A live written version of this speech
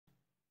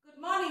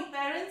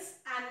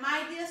parents and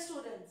my dear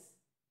students,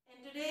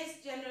 in today's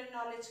general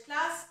knowledge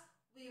class,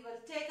 we will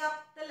take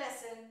up the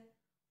lesson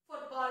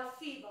Football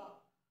Fever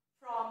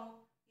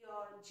from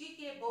your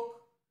GK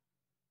book,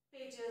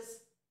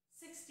 pages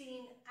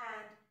 16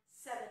 and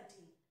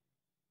 17.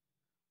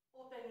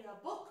 Open your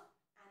book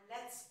and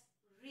let's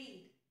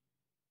read.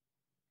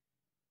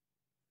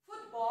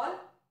 Football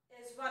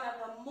is one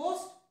of the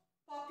most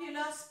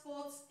popular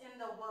sports in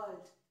the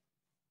world.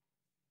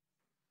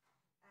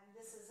 And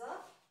this is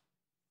a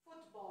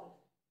football.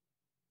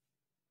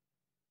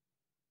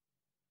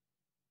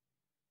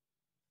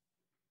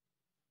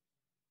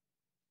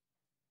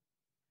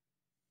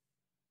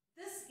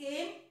 This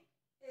game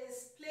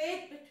is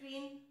played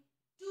between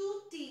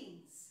two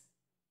teams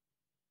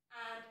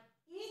and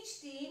each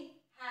team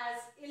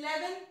has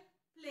 11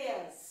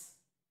 players.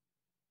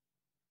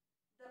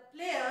 The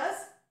players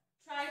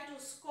try to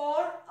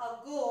score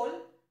a goal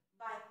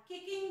by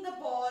kicking the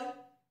ball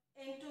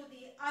into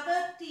the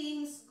other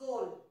team's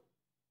goal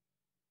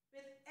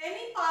with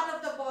any part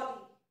of the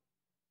body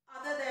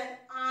other than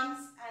arms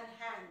and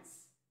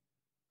hands.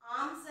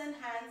 Arms and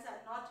hands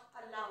are not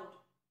allowed.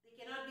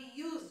 They cannot be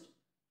used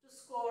to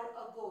score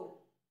a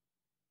goal.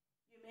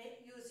 You may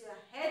use your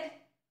head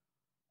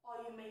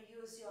or you may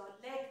use your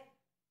leg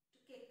to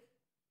kick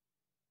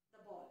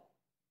the ball.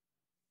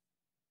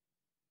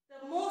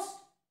 The most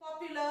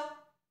popular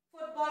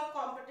football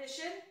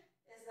competition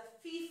is the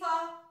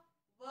FIFA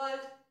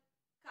World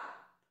Cup,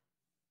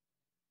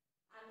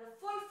 and the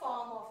full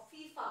form of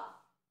FIFA,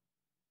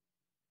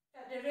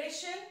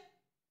 Federation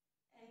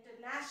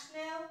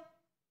International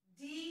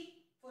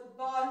de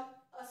Football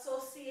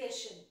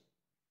Association,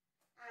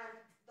 and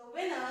the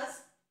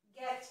winners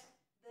get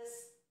this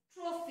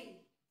trophy.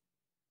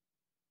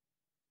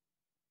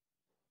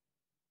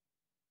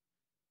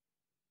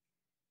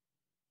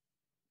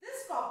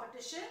 This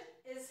competition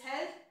is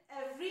held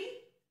every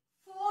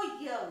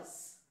 4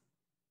 years.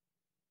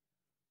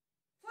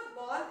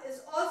 Football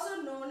is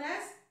also known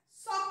as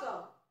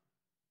soccer,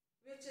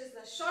 which is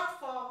the short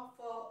form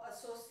for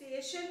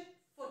association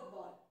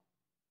football.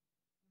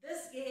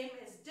 This game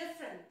is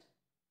different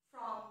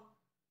from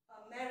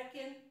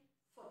American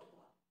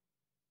football.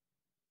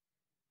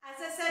 As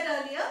I said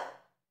earlier,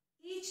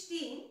 each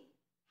team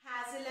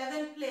has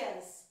 11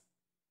 players.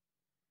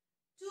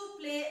 2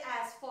 play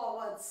as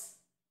forwards.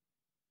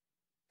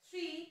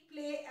 3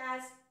 play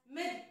as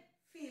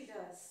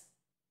midfielders.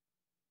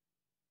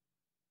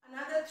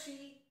 Another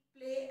 3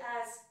 play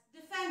as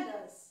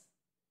defenders.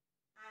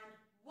 And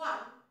 1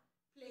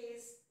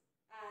 plays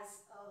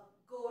as a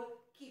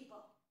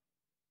goalkeeper.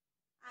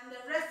 And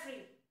the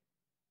referee,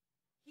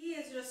 he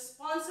is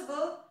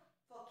responsible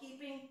for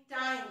keeping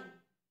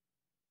time,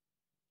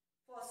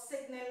 for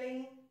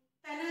signaling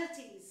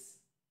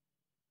penalties,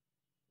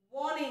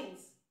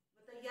 warnings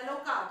with a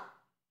yellow card.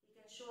 He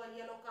can show a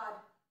yellow card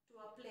to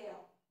a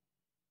player,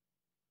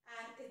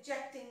 and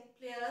ejecting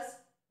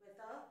players with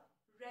a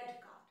red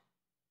card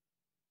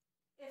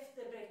if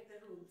they break the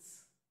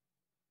rules.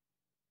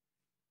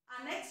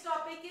 Our next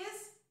topic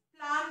is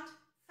plant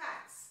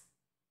facts.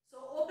 So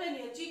open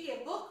your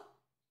GK book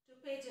to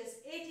pages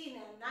 18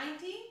 and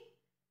 19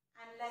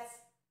 and let's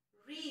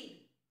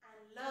read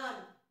and learn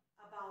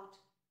about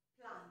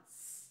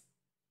plants.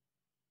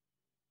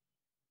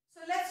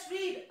 So let's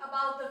read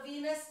about the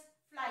Venus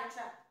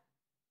flytrap.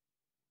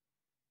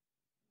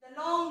 The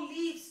long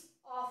leaves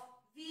of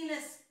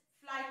Venus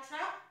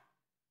flytrap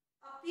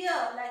appear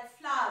like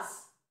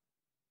flowers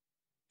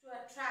to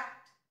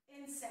attract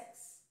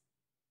insects.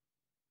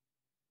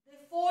 They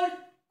fold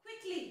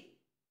quickly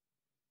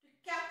to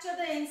capture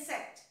the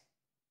insect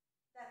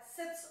that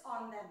sits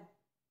on them,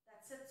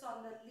 that sits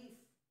on the leaf.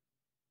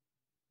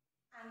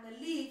 And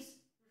the leaves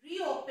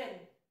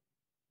reopen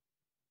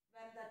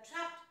when the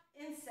trapped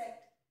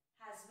insect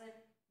has been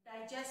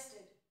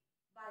digested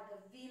by the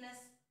Venus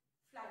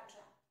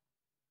flytrap.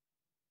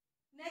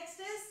 Next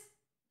is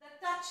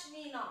the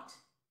touch-me-not.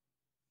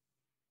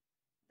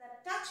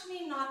 The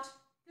touch-me-not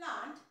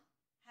plant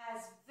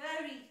has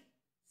very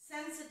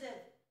sensitive,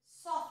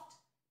 soft,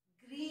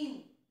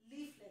 green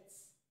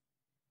leaflets.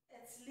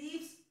 Its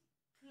leaves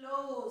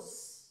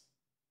close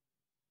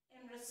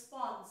in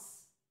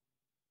response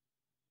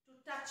to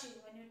touching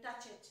when you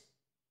touch it,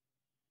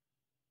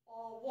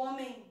 or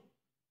warming,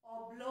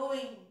 or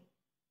blowing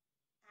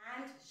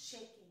and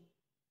shaking.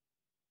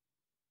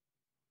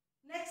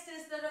 Next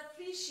is the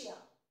Rafflesia.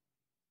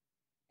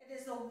 It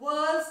is the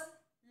world's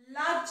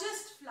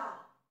largest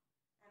flower.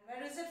 And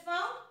where is it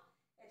found?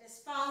 It is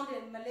found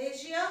in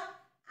Malaysia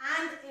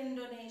and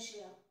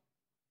Indonesia.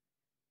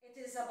 It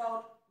is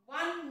about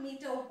 1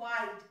 meter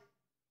wide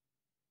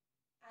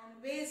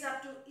and weighs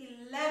up to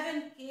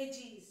 11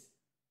 kgs.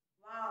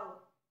 Wow,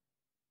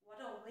 what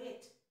a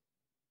weight.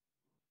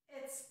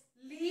 Its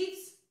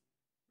leaves,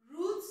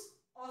 roots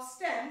or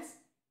stems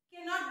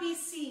cannot be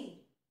seen.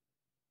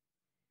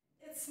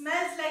 It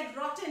smells like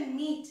rotten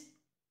meat,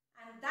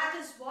 and that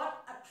is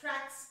what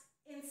attracts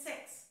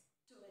insects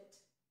to it.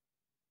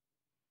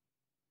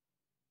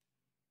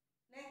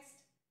 Next,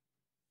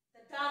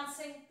 the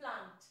dancing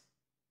plant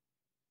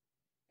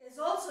is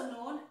also also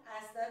known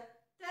as the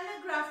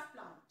telegraph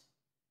plant.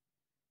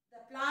 The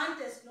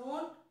plant is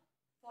known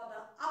for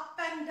the up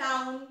and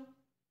down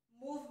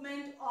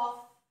movement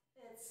of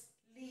its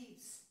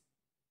leaves,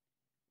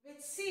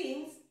 which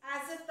seems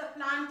as if the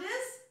plant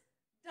is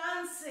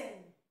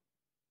dancing.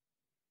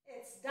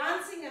 Its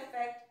dancing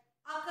effect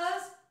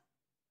occurs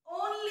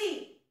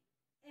only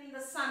in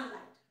the sunlight.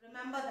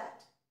 Remember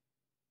that.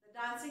 The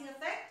dancing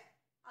effect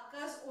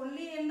occurs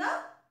only in the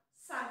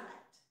sunlight.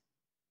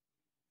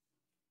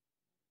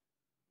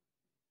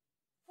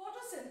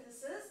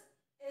 Photosynthesis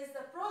is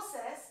the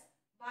process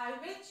by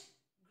which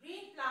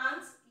green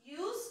plants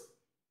use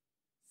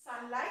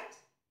sunlight,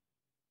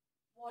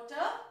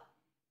 water,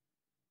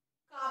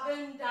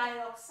 carbon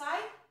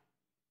dioxide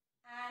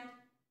and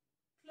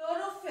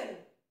chlorophyll.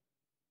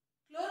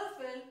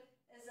 Chlorophyll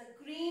is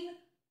a green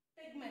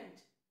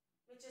pigment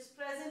which is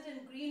present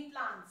in green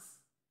plants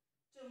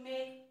to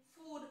make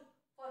food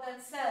for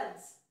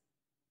themselves.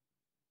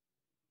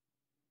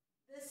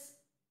 This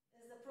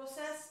is the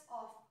process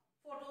of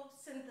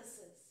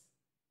photosynthesis.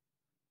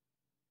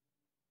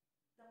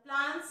 The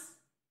plants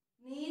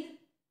need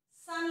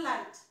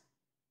sunlight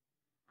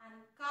and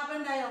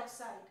carbon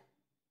dioxide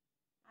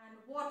and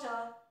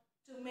water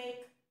to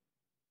make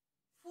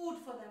food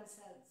for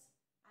themselves.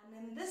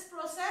 And in this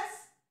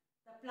process,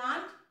 the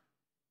plant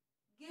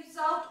gives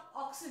out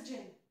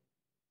oxygen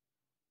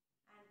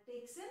and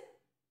takes in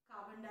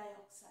carbon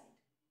dioxide.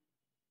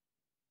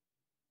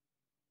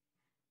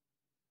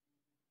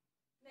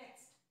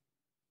 Next,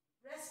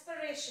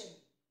 respiration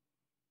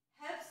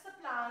helps the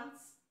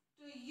plants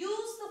to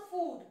use the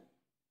food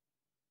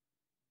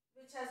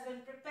which has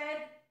been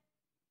prepared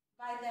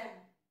by them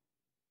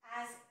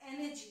as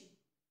energy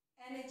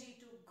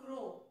to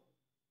grow.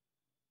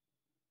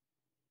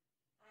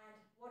 And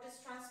what is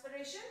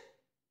transpiration?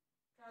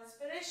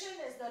 Transpiration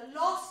is the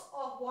loss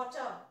of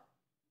water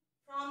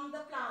from the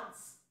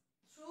plants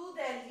through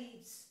their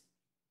leaves.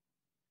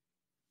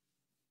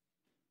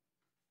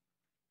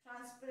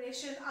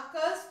 Transpiration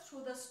occurs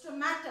through the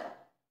stomata.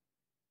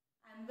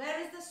 And where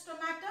is the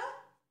stomata?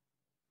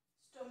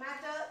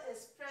 Stomata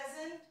is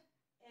present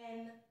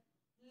in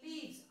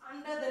leaves,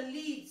 under the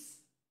leaves,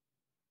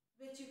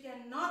 which you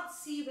cannot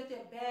see with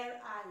your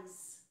bare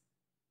eyes.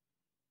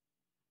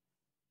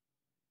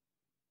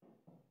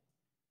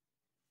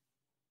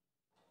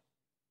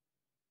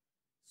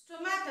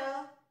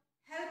 Stomata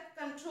help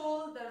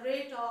control the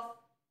rate of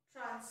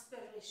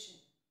transpiration.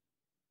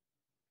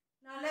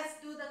 Now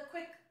let's do the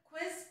quick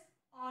quiz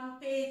on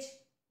page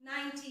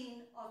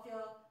 19 of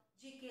your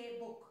GK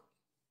book.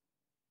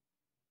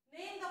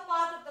 Name the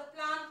part of the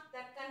plant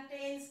that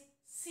contains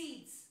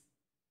seeds,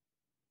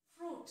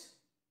 fruit.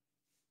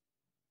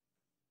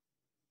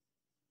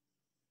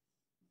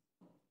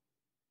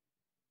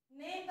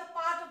 Name the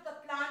part of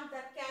the plant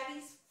that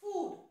carries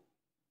food,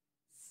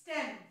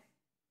 stem.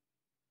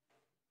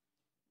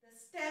 The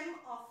stem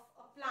of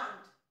a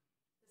plant.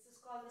 This is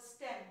called the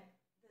stem.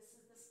 This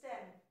is the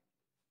stem.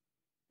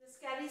 This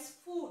carries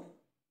food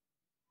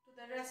to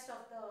the rest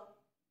of the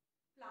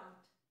plant.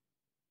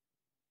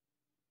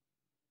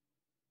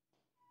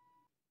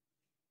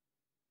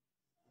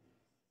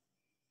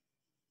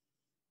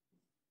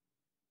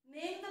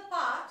 Name the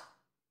part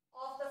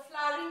of the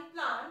flowering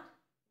plant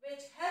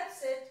which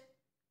helps it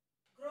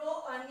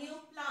grow a new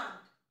plant.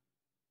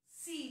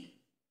 Seed.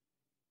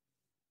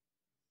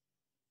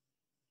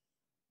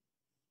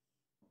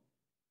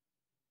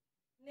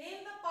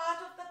 Name the part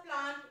of the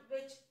plant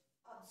which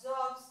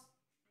absorbs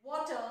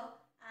water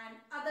and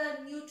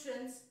other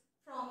nutrients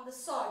from the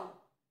soil.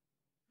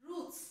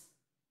 Roots.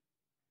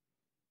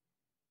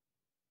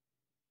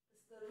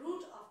 This is the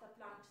root of the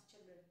plant,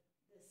 children.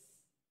 It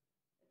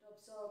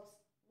absorbs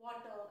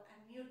water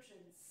and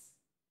nutrients.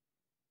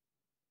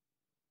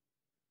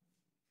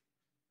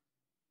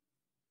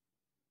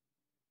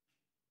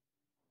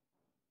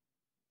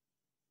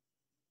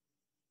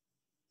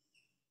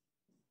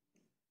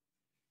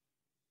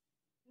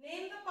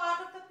 Name the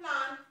part of the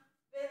plant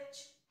which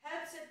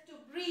helps it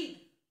to breathe.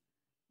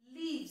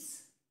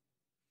 Leaves.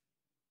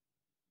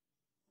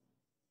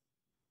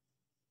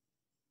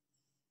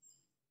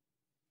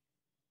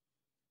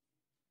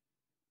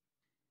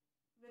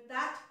 With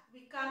that,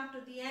 we come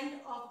to the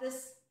end of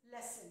this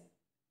lesson.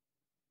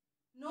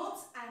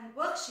 Notes and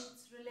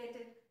worksheets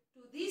related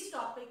to these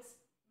topics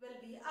will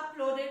be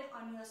uploaded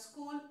on your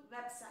school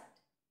website.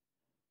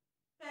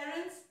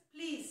 Parents,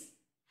 please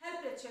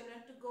help your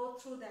children to go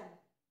through them.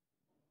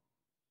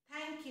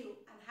 Thank you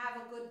and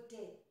have a good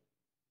day.